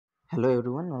Hello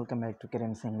everyone, welcome back to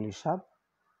Karen's English Hub,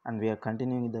 and we are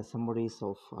continuing the summaries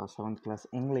of 7th class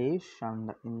English.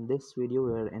 And in this video,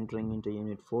 we are entering into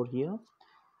Unit 4 here,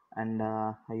 and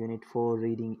Unit 4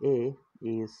 reading A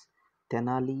is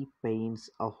Tenali paints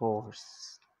a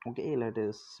horse. Okay, let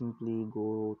us simply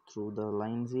go through the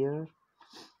lines here.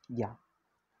 Yeah,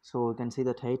 so you can see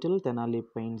the title Tenali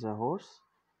paints a horse.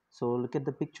 So look at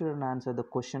the picture and answer the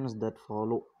questions that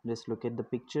follow. Just look at the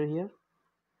picture here.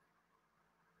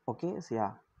 Okay, so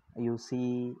yeah, you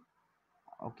see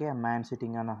a man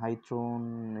sitting on a high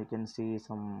throne. You can see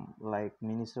some like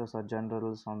ministers or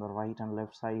generals on the right and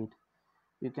left side.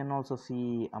 You can also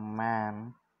see a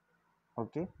man,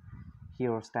 okay,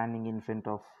 here standing in front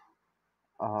of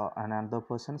another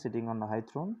person sitting on the high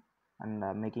throne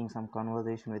and making some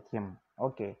conversation with him.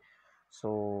 Okay,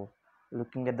 so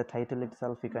looking at the title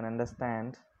itself, you can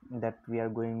understand that we are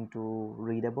going to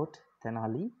read about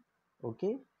Tenali.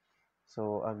 Okay,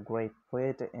 so a great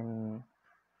poet in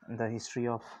the history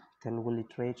of Telugu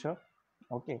literature.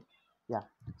 Okay, yeah,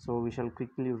 so we shall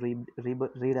quickly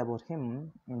read about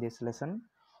him in this lesson.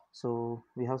 So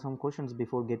we have some questions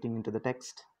before getting into the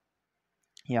text.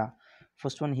 Yeah,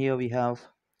 first one here we have,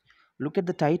 look at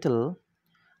the title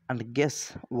and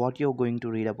guess what you're going to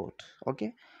read about.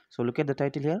 Okay, so look at the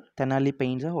title here, Tenali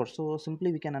paints a horse. So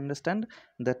simply we can understand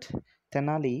that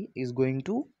Tenali is going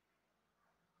to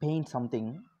paint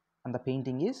something, and the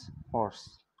painting is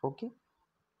horse. Okay,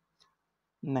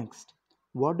 next,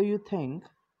 what do you think,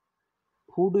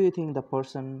 who do you think the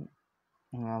person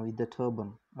with the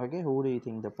turban? Okay, who do you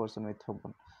think the person with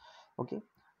turban? Okay,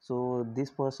 so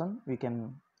this person we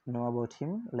can know about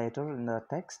him later in the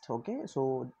text. Okay,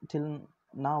 so till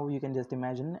now you can just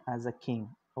imagine as a king.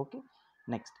 Okay,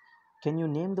 next, can you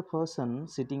name the person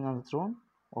sitting on the throne?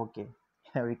 Okay,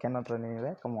 we cannot run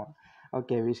anywhere, come on.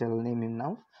 Okay, we shall name him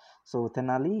now. So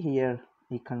Tenali here,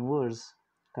 he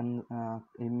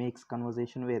makes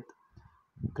conversation with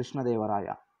Krishna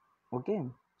Devaraya. Okay,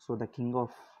 so the king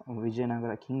of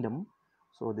Vijayanagara kingdom.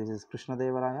 So this is Krishna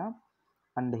Devaraya,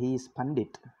 and he is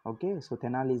Pandit. Okay, so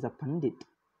Tenali is a Pandit.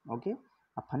 Okay,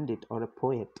 a Pandit or a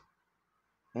poet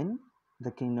in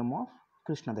the kingdom of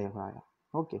Krishna Devaraya.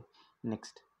 Okay,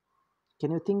 next,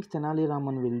 can you think Tenali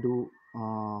Raman will do?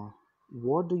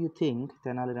 What do you think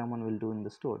Tenali Raman will do in the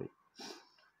story?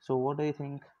 So what do you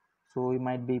think? So he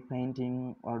might be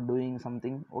painting or doing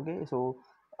something. Okay, so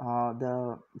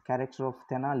the character of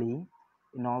Tenali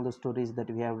in all the stories that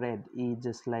we have read is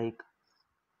just like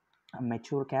a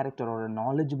mature character or a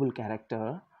knowledgeable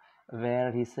character,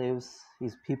 where he saves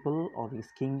his people or his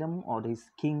kingdom or his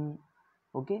king.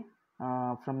 Okay,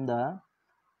 from the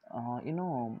you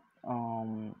know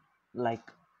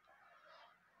like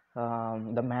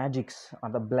the magics or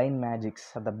the blind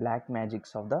magics or the black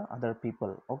magics of the other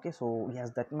people. Okay, so he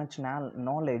has that much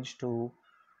knowledge to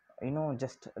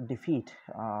just defeat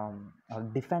or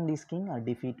defend his king or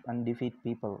defeat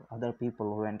people, other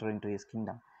people who enter into his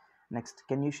kingdom. Next,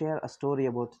 can you share a story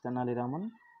about Tenali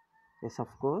Raman? Yes, of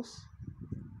course.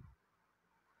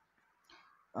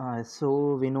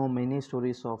 So we know many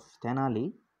stories of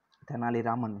Tenali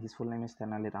Raman. His full name is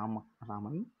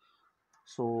Raman.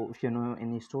 So if you know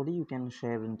any story, you can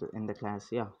share in the class.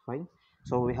 Yeah, fine.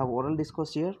 So we have oral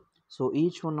discourse here, so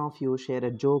each one of you share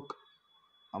a joke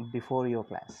before your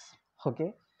class.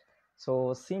 Okay,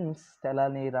 so since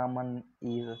Tenali Raman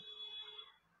is a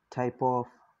type of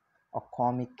a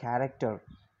comic character,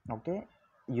 okay,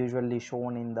 usually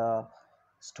shown in the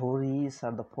stories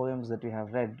or the poems that we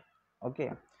have read.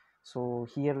 Okay, so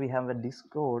here we have a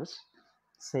discourse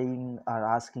saying or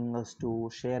asking us to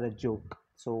share a joke.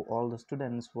 So all the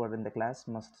students who are in the class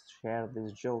must share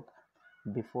this joke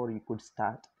before you could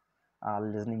start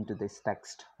listening to this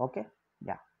text. Okay,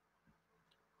 yeah,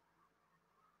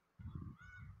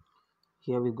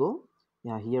 here we go.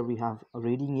 Yeah, here we have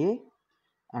reading A,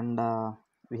 and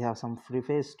we have some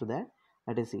preface to that.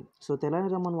 Let us see. So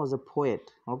Tenali Raman was a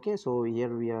poet. Okay, so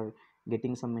here we are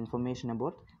getting some information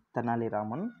about Tenali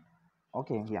Raman.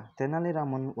 Okay, yeah, Tenali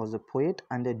Raman was a poet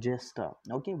and a jester.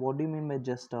 Okay, what do you mean by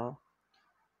jester?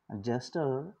 A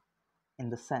jester, in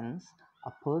the sense,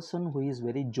 a person who is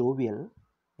very jovial,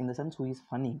 in the sense who is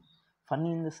funny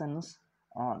in the sense,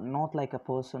 not like a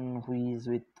person who is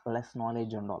with less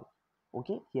knowledge and all.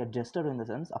 Okay, here jester in the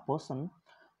sense a person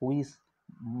who is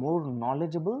more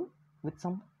knowledgeable with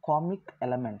some comic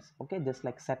elements. Okay, just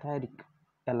like satiric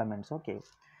elements. Okay,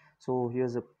 so he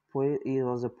was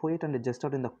a poet and a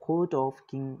jester in the court of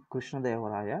King Krishna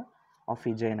Devaraya of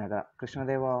Vijayanagara.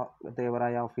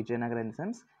 Devaraya of Vijayanagara, in the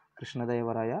sense Krishna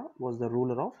Devaraya was the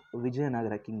ruler of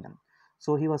Vijayanagara kingdom.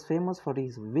 So he was famous for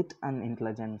his wit and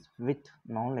intelligence, wit,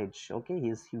 knowledge. Okay,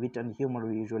 his wit and humor,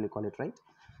 we usually call it, right?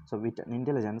 So wit and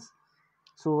intelligence.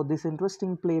 So this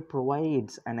interesting play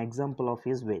provides an example of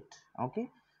his wit. Okay,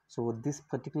 so this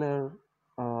particular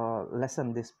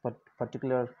lesson, this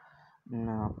particular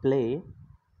play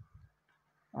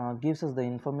gives us the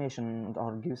information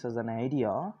or gives us an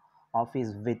idea of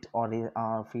his wit or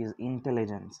of his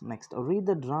intelligence. Next, read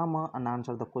the drama and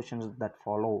answer the questions that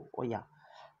follow. Oh yeah,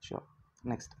 sure.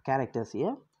 Next, characters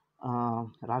here.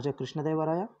 Raja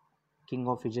Krishnadevaraya, king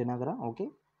of Vijayanagara. Okay.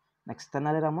 Next,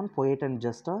 Tenali Raman, poet and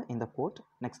jester in the court.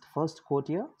 Next, first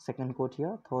courtier, second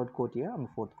courtier, third courtier, and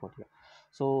fourth courtier.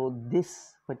 So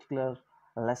this particular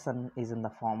lesson is in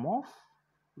the form of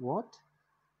what?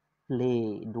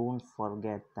 Play. Don't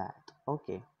forget that.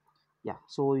 Okay. Yeah.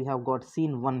 So we have got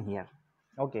scene one here.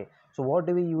 Okay. So what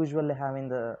do we usually have in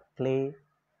the play?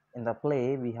 In the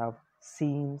play, we have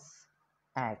scenes,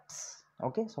 acts.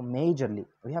 Okay. So majorly,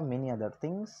 we have many other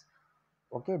things.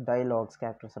 Okay, dialogues,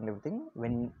 characters, and everything.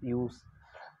 When you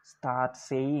start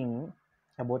saying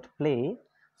about play,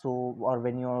 so or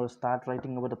when you start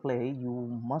writing about a play,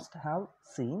 you must have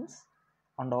scenes,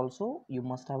 and also you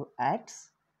must have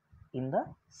acts in the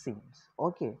scenes.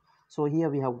 Okay, so here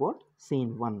we have got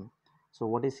scene one. So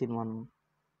what is scene one?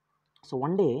 So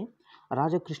one day,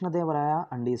 Raja Krishnadevaraya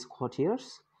and his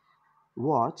courtiers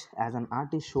watch as an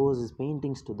artist shows his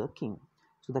paintings to the king.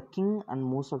 So the king and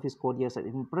most of his courtiers are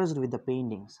impressed with the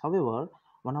paintings. However,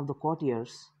 one of the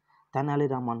courtiers, Tenali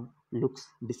Raman, looks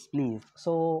displeased.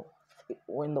 So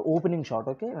in the opening shot,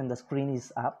 okay, when the screen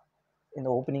is up, in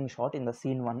the opening shot in the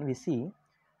scene one, we see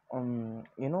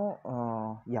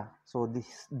yeah, so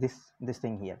this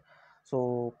thing here.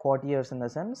 So courtiers, in the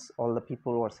sense, all the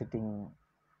people who are sitting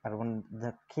around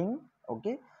the king.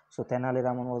 Okay, so Tenali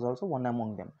Raman was also one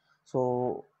among them.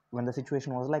 So when the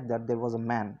situation was like that, there was a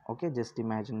man. Okay, just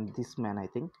imagine this man, I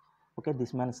think. Okay,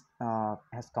 this man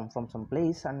has come from some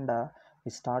place, and he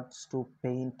starts to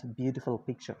paint beautiful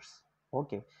pictures.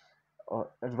 Okay,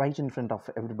 right in front of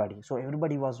everybody. So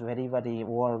everybody was very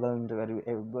overwhelmed.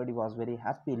 Everybody was very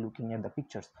happy looking at the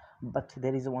pictures. But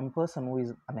there is one person who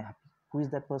is unhappy. Who is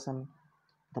that person?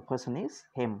 The person is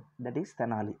him. That is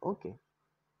Tenali. Okay.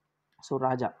 So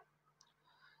Raja,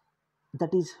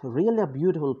 that is really a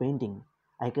beautiful painting.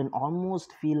 I can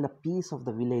almost feel the peace of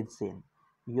the village scene.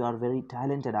 You are very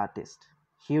talented artist.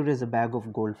 Here is a bag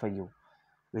of gold for you.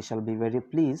 We shall be very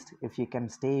pleased if you can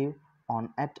stay on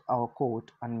at our court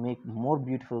and make more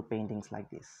beautiful paintings like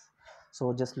this.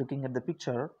 So just looking at the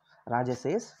picture, Raja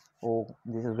says, "Oh,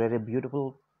 this is very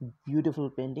beautiful, beautiful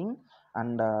painting,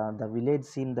 and the village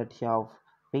scene that you have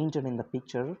painted in the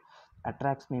picture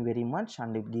attracts me very much,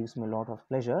 and it gives me a lot of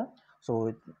pleasure.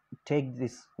 So take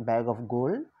this bag of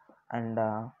gold and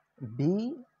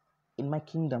be in my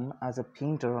kingdom as a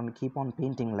painter and keep on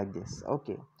painting like this."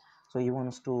 Okay, so he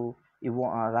wants to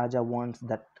Raja wants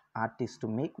that artist to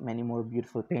make many more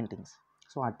beautiful paintings.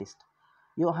 So artist,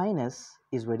 your highness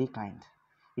is very kind.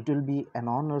 It will be an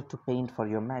honor to paint for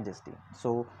your majesty.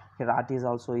 So here artist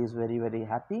also is very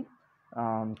happy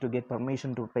to get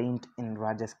permission to paint in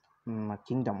Raja's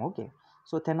kingdom. Okay,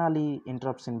 so Tenali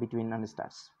interrupts in between and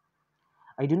starts,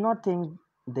 I do not think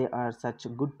they are such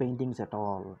good paintings at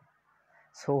all.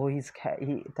 So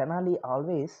Tenali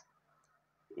always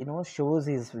shows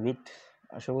his wit,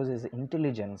 shows his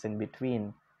intelligence in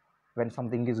between when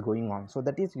something is going on. So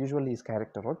that is usually his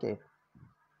character. Okay,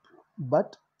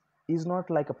 but he's not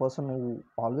like a person who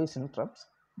always interrupts,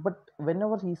 but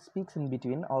whenever he speaks in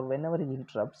between or whenever he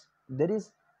interrupts, there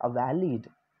is a valid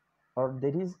or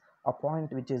there is a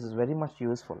point which is very much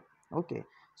useful. Okay,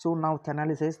 so now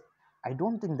Tenali says, I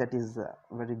don't think that is a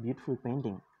very beautiful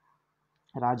painting.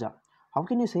 Raja, how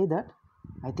can you say that?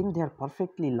 I think they are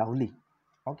perfectly lovely.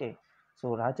 Okay,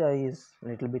 so Raja is a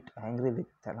little bit angry with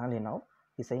Tenali now.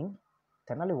 He's saying,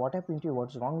 Tenali, what happened to you?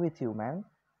 What's wrong with you, man?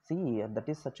 See, that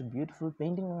is such a beautiful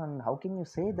painting, and how can you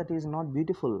say that is not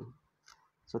beautiful?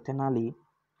 So, Tenali,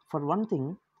 for one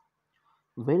thing,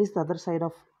 where is the other side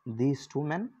of these two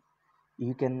men?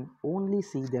 You can only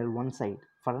see their one side.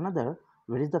 For another,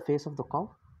 where is the face of the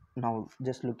cow? Now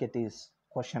just look at this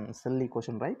question, silly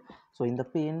question, right? So in the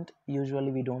paint,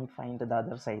 usually we don't find the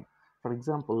other side. For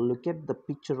example, look at the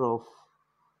picture of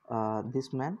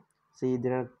this man. See,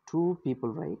 there are two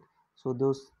people, right? So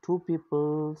those two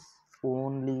people's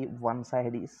only one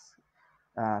side is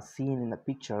seen in the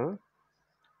picture,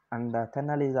 and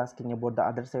Tenali is asking about the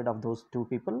other side of those two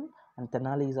people, and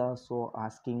Tenali is also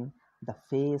asking the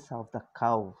face of the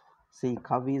cow. See,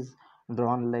 cow is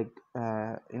drawn like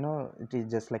it is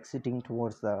just like sitting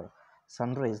towards the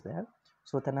sunrise there.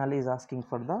 So Tenali is asking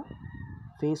for the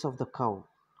face of the cow.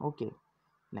 Okay,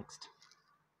 Next.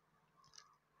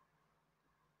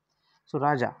 So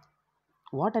Raja,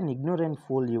 what an ignorant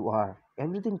fool you are.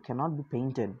 Everything cannot be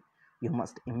painted. You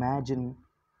must imagine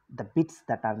the bits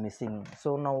that are missing.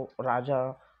 So now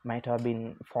Raja might have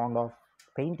been fond of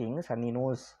paintings and he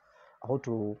knows how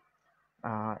to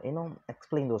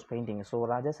explain those paintings. So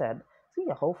Raja said, see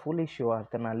how foolish you are,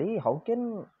 Tenali. How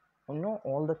can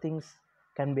all the things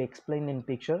can be explained in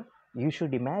picture? You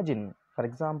should imagine. For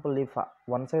example, if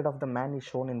one side of the man is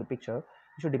shown in the picture,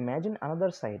 you should imagine another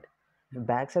side. If the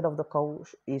back side of the cow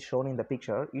is shown in the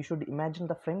picture, you should imagine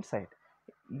the front side.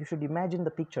 You should imagine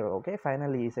the picture. Okay.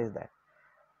 Finally, he says that.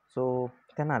 So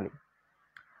Tenali,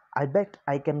 I bet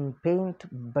I can paint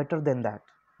better than that.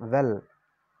 Well,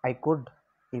 I could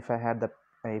if I had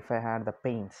the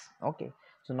paints. Okay.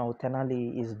 So now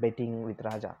Tenali is betting with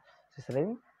Raja. She's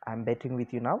saying, I'm betting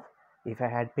with you now. If I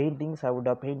had paintings, I would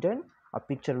have painted a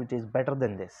picture which is better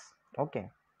than this. Okay.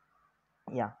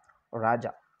 Yeah.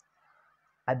 Raja,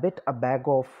 I bet a bag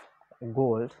of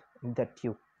gold that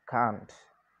you can't.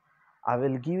 I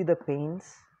will give you the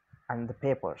paints and the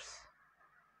papers.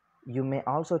 You may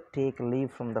also take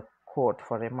leave from the court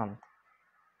for a month.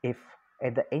 If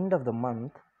at the end of the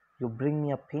month you bring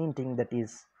me a painting that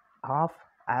is half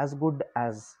as good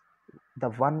as the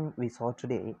one we saw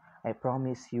today, I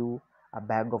promise you a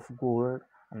bag of gold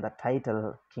and the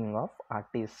title King of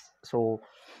Artists. So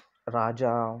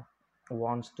Raja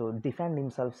wants to defend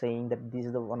himself, saying that this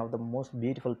is the one of the most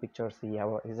beautiful pictures he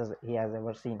has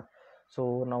ever seen.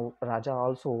 So now Raja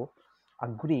also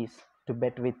agrees to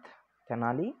bet with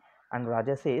Tenali, and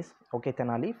Raja says, "Okay,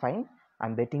 Tenali, fine.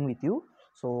 I'm betting with you.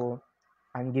 So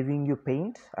I'm giving you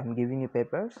paint, I'm giving you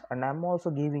papers, and I'm also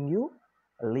giving you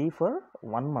leave for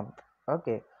 1 month.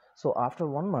 Okay. So after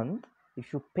 1 month,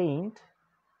 if you paint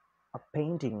a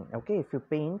painting, okay, if you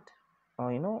paint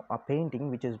a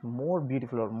painting which is more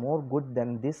beautiful or more good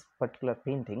than this particular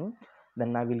painting,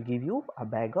 then I will give you a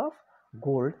bag of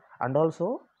gold, and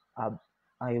also uh,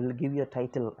 I will give you a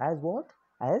title as what,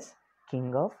 as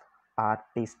King of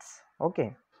Artists.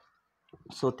 Okay.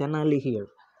 So Tenali here,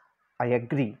 I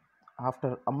agree.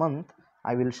 After a month,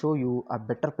 I will show you a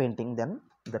better painting than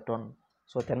that one.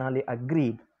 So Tenali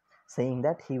agreed, saying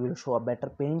that he will show a better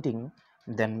painting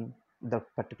than the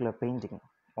particular painting.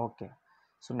 Okay.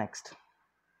 So next,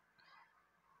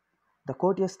 the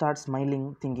courtier starts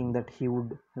smiling, thinking that he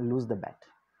would lose the bet.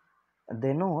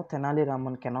 They know Tenali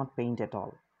Raman cannot paint at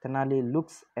all. Tenali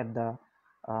looks at the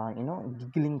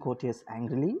giggling courtiers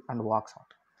angrily and walks out.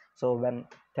 So when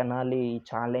Tenali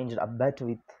challenged a bet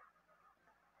with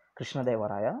Krishna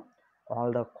Devaraya,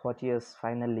 all the courtiers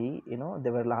finally, they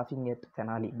were laughing at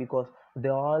Tenali because they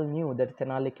all knew that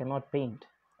Tenali cannot paint.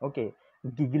 Okay,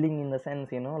 giggling in the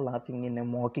sense, laughing in a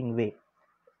mocking way.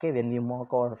 Okay, when we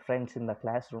mock our friends in the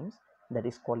classrooms, that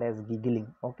is called as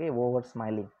giggling. Okay, over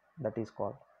smiling, that is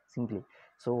called simply.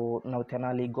 So now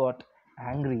Tenali got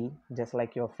angry, just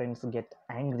like your friends get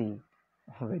angry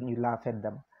when you laugh at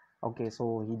them. Okay,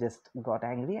 so he just got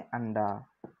angry and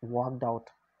walked out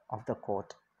of the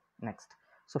court. Next,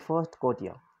 so first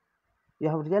courtier, you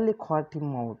have really caught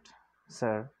him out,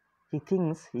 sir. He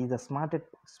thinks he's the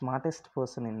smartest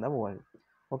person in the world.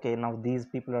 Okay, now these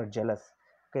people are jealous.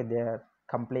 Okay, they are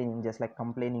complaining, just like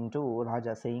complaining to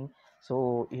Raja, saying,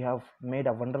 so you have made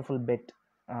a wonderful bet,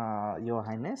 your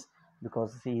highness,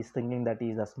 because he is thinking that he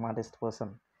is the smartest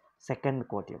person. Second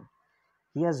courtier,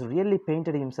 he has really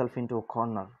painted himself into a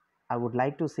corner. I would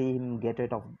like to see him get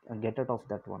out of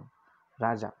that one.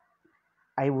 Raja,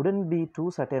 I wouldn't be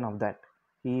too certain of that.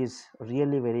 He is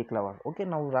really very clever. Okay,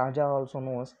 now Raja also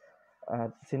knows,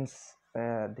 since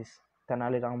this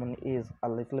Tenali Raman is a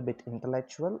little bit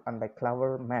intellectual and a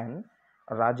clever man,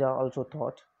 Raja also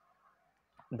thought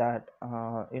that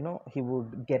he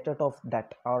would get out of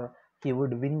that, or he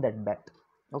would win that bet.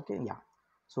 Okay, yeah.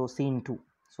 So scene 2.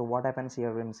 So what happens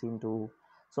here in scene 2?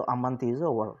 So a month is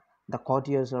over. The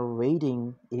courtiers are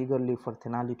waiting eagerly for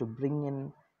Tenali to bring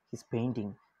in his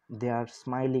painting. They are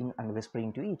smiling and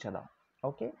whispering to each other.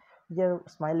 Okay, they're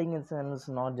smiling in sense,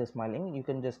 not just smiling, you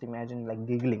can just imagine like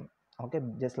giggling. Okay,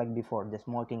 just like before, just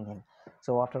mocking him.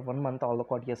 So after 1 month, all the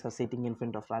courtiers are sitting in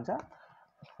front of Raja.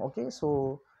 Okay,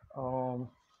 so um,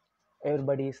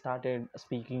 everybody started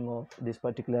speaking of this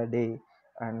particular day,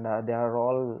 and they are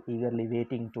all eagerly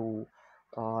waiting to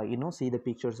see the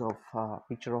picture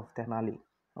of Tenali.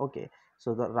 Okay,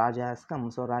 so the Raja has come.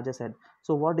 So Raja said,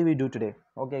 so what do we do today?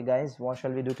 Okay guys, what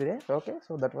shall we do today? Okay,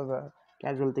 so that was a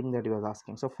casual thing that he was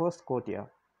asking. So first courtier,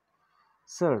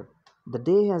 sir, the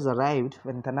day has arrived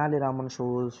when Tenali Raman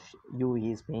shows you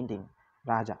his painting.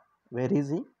 Raja, where is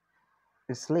he?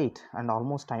 It's late and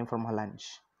almost time for my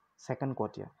lunch. Second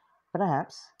courtier,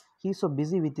 perhaps He's so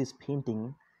busy with his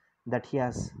painting that he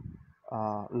has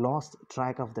lost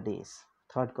track of the days.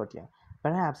 Third courtier.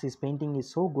 Perhaps his painting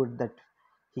is so good that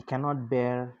he cannot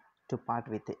bear to part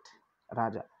with it.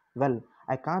 Raja. Well,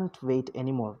 I can't wait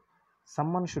anymore.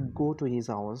 Someone should go to his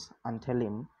house and tell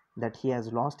him that he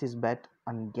has lost his bet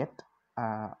and get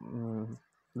uh, mm,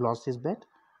 lost his bet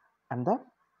and the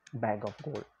bag of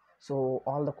gold. So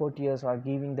all the courtiers are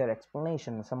giving their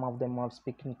explanation. Some of them are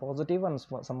speaking positive and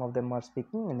some of them are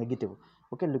speaking negative.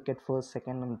 Okay, look at first,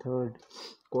 second and third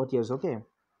courtiers. Okay,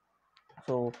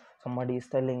 so somebody is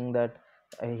telling that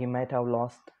he might have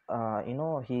lost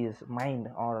his mind,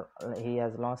 or he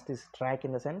has lost his track,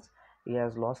 in the sense he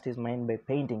has lost his mind by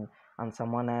painting, and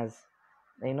someone has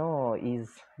is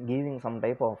giving some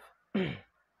type of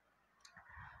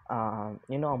a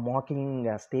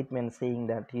mocking statement, saying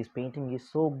that his painting is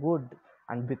so good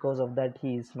and because of that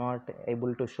he is not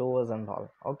able to show us and all.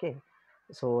 Okay,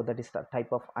 so that is the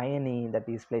type of irony that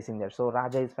he is placing there. So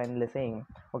Raja is finally saying,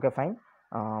 okay, fine,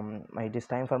 it is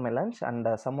time for my lunch, and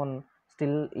someone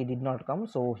still he did not come,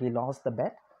 so he lost the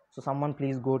bet. So someone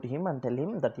please go to him and tell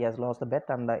him that he has lost the bet,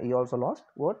 and he also lost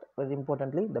what, very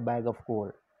importantly, the bag of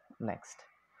gold. Next,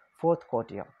 fourth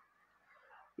courtier.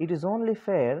 It is only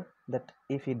fair that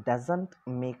if he doesn't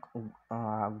make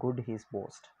good his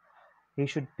boast, he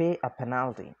should pay a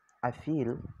penalty. I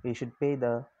feel he should pay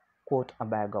the quote a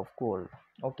bag of gold.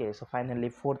 Okay, so finally,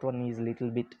 fourth one is little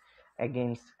bit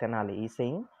against Tenali. He's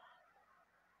saying,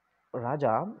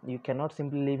 Raja, you cannot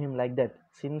simply leave him like that,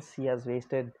 since he has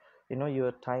wasted,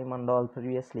 your time and all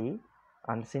previously,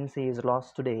 and since he is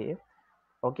lost today.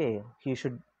 Okay, he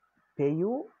should pay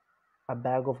you a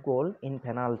bag of gold in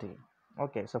penalty.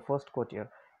 Okay, so first courtier,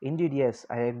 indeed, yes,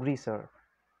 I agree, sir,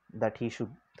 that he should.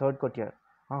 Third courtier,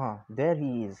 there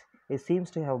he is. He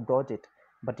seems to have brought it,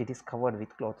 but it is covered with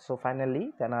cloth. So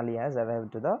finally, Tenali has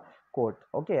arrived to the court.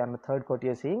 Okay, and the third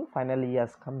courtier saying, finally, he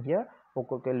has come here.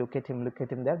 Okay, okay, look at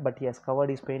him there, but he has covered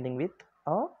his painting with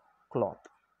a cloth.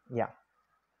 Yeah.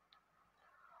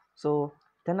 So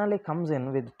Tenali comes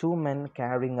in with two men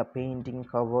carrying a painting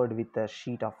covered with a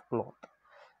sheet of cloth.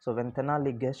 So when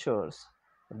Tenali gestures,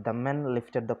 the men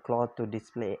lifted the cloth to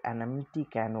display an empty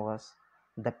canvas.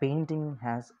 The painting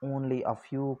has only a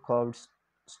few curved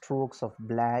strokes of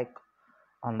black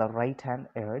on the right hand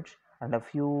edge and a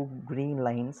few green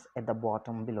lines at the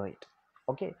bottom below it.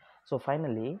 Okay, so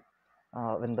finally,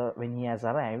 when he has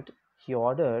arrived, he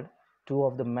ordered two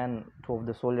of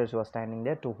the soldiers who were standing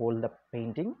there, to hold the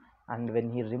painting. And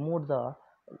when he removed the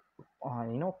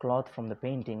cloth from the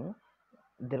painting,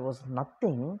 there was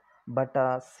nothing but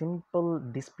a simple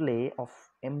display of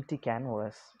empty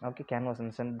canvas. Okay, canvas in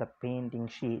the sense the painting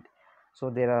sheet. So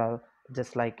there are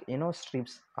just like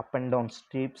strips, up and down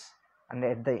strips, and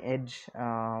at the edge,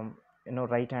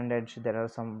 right hand edge, there are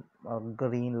some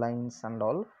green lines and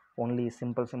all. Only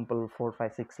simple 4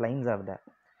 5 6 lines are there.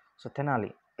 So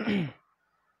Tenali,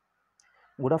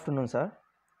 good afternoon, sir.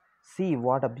 See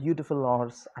what a beautiful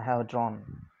horse I have drawn.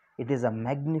 It is a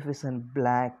magnificent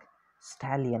black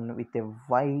stallion with a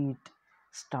white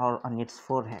star on its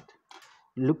forehead.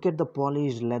 Look at the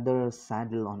polished leather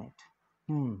saddle on it.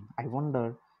 I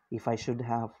wonder if I should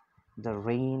have the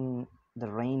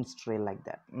reins trail like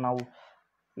that. Now,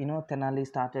 Tenali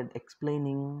started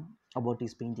explaining about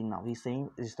his painting. Now he's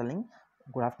telling,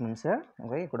 good afternoon, sir.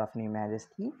 Okay, good afternoon,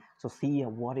 majesty. So see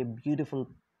what a beautiful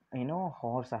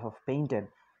horse I have painted.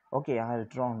 Okay, I have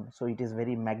drawn. So it is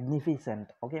very magnificent.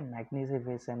 Okay,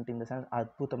 magnificent in the sense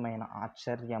adbhutamaina,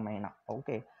 acharya-maina.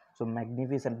 Okay, so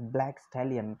magnificent black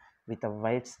stallion with a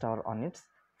white star on its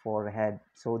forehead.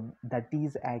 So that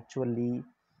is actually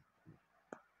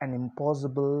an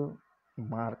impossible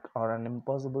mark or an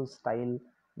impossible style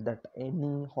that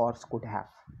any horse could have.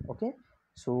 Okay,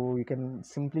 so you can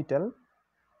simply tell,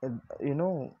 uh,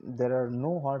 there are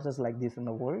no horses like this in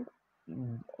the world,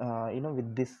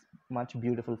 with this much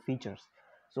beautiful features.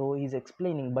 So he's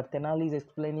explaining, but Tenali is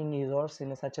explaining his horse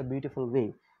in such a beautiful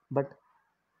way, but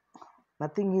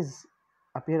nothing is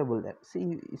appearable there.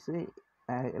 See,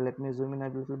 let me zoom in a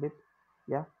little bit.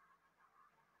 Yeah,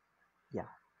 yeah.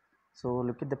 So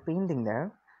look at the painting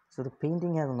there. So the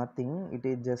painting has nothing, it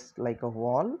is just like a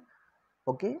wall.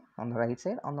 Okay, on the right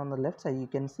side, and on the left side you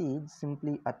can see it's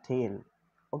simply a tail.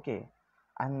 Okay,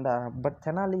 and but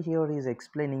Tenali here is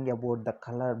explaining about the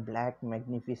color, black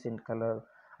magnificent color,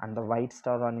 and the white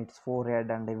star on its forehead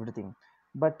and everything.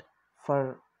 But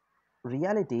for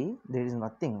reality there is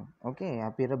nothing, okay,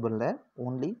 appearable there,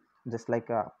 only just like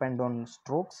up and down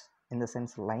strokes, in the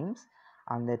sense lines,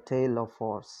 and the tail of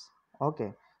horse.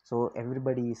 Okay, so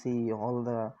everybody see all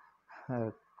the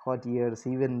courtiers,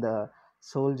 even the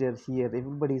soldiers here,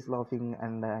 everybody is laughing,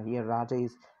 and here Raja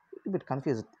is little bit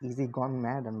confused. Is he gone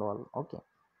mad and all? Okay,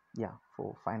 yeah.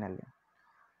 So finally,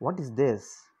 what is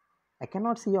this? I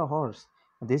cannot see a horse.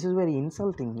 This is very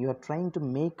insulting. You are trying to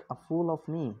make a fool of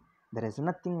me. There is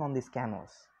nothing on this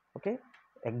canvas. Okay,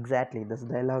 exactly. This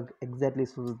dialogue exactly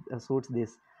suits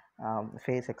this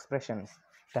face expressions.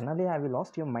 Tenali, have you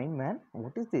lost your mind, man?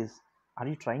 What is this? Are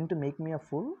you trying to make me a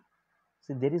fool?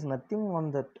 See, there is nothing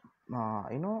on that,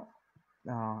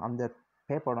 on the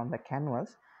paper, on the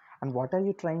canvas. And what are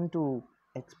you trying to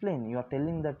explain? You are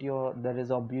telling that there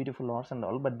is a beautiful horse and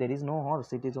all, but there is no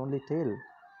horse. It is only tail.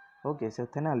 Okay, so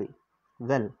Tenali,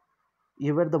 well,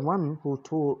 you were the one who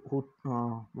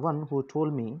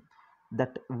told me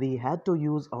that we had to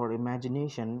use our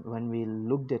imagination when we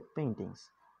looked at paintings.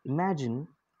 Imagine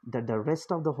that the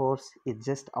rest of the horse is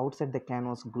just outside the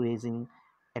canvas grazing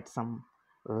at some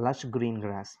lush green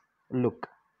grass. Look,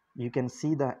 you can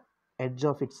see the edge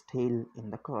of its tail in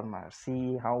the corner.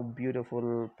 See how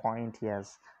beautiful point he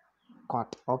has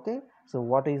caught. Okay, so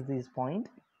what is this point?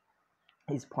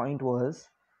 His point was,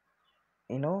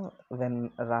 when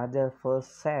Raja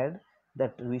first said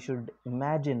that we should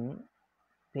imagine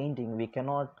painting, we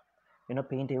cannot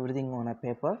paint everything on a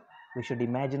paper, we should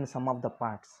imagine some of the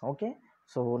parts. Okay,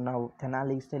 so now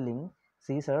Tenali is telling,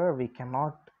 see sir, we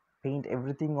cannot paint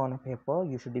everything on a paper,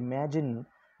 you should imagine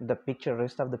the picture,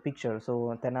 rest of the picture.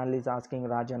 So Tenali is asking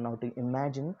Raja now to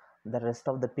imagine the rest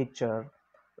of the picture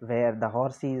where the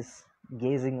horse is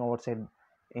gazing outside,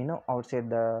 outside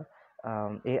the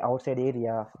outside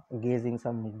area, gazing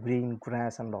some green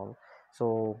grass and all.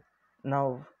 So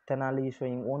now Tenali is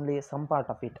showing only some part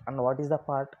of it, and what is the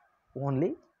part?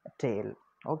 Only tail.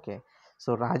 Okay,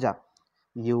 so Raja,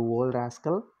 you old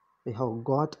rascal, you have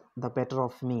got the better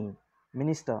of me.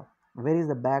 Minister, where is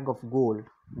the bag of gold?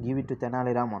 Give it to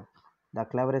Tenali Raman, the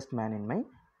cleverest man in my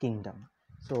kingdom.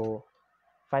 So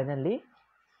finally,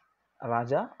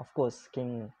 Raja, of course,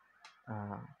 King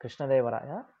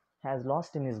Krishnadevaraya, has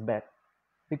lost in his bet,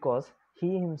 because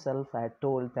he himself had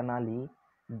told Tenali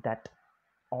that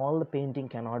all the painting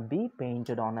cannot be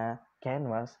painted on a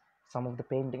canvas, some of the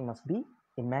painting must be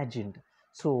imagined.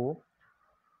 So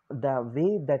the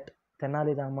way that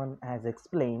Tenali Raman has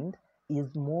explained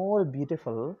is more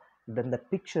beautiful than the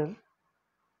picture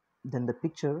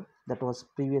that was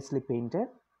previously painted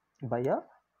by a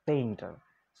painter.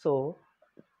 So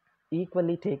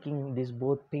equally taking these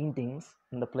both paintings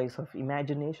in the place of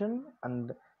imagination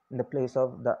and in the place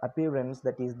of the appearance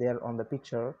that is there on the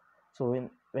picture. So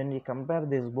when we compare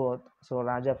these both, so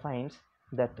Raja finds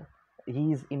that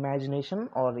his imagination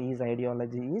or his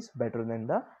ideology is better than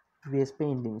the previous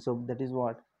painting. So that is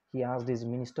what he asked his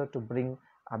minister to bring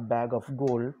a bag of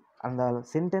gold. And the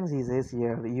sentence he says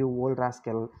here, you old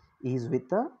rascal, is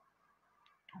with a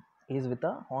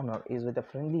honor, is with a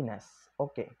friendliness.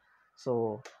 Okay,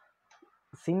 so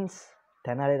since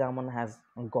Tenali Raman has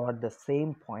got the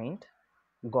same point,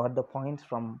 got the points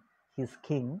from his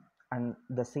king, and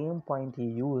the same point he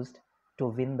used to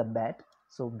win the bet.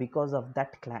 So because of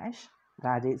that clash,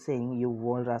 Raja is saying, you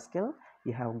old rascal,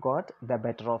 you have got the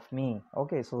better of me.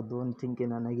 Okay, so don't think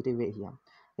in a negative way here.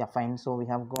 Yeah, fine. So we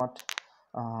have got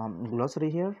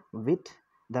glossary here with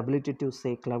the ability to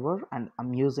say clever and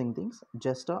amusing things.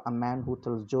 Jester, a man who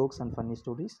tells jokes and funny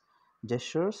stories.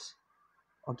 Gestures,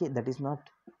 okay, that is not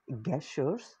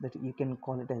gestures, that you can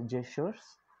call it as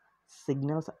gestures.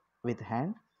 Signals with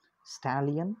hand.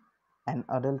 Stallion, an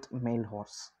adult male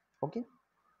horse. Okay,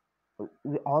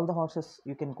 all the horses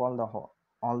you can call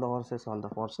all the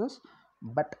horses,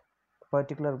 but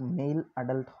particular male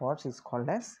adult horse is called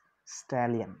as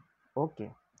stallion.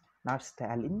 Okay, not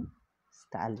stallion.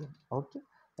 Okay,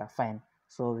 yeah, fine.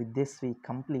 So with this we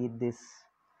complete this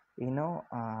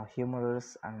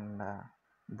humorous and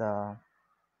the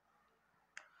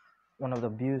one of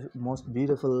the most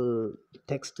beautiful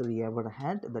text we ever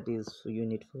had, that is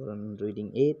unit 4 and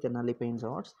reading 8 Tenali paints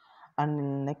arts. And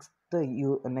in next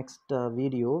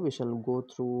video we shall go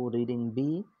through reading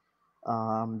B,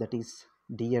 that is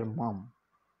dear mom.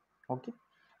 Okay,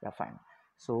 yeah, fine.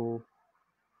 So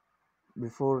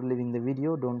before leaving the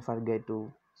video, don't forget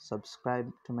to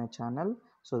subscribe to my channel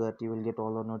so that you will get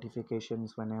all the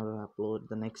notifications whenever I upload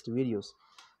the next videos.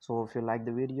 So if you like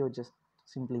the video, just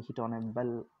simply hit on a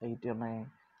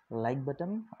like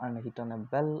button and hit on a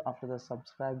bell after the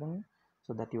subscribing,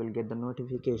 so that you will get the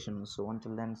notifications. So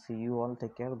until then, see you all,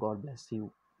 take care, God bless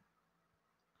you.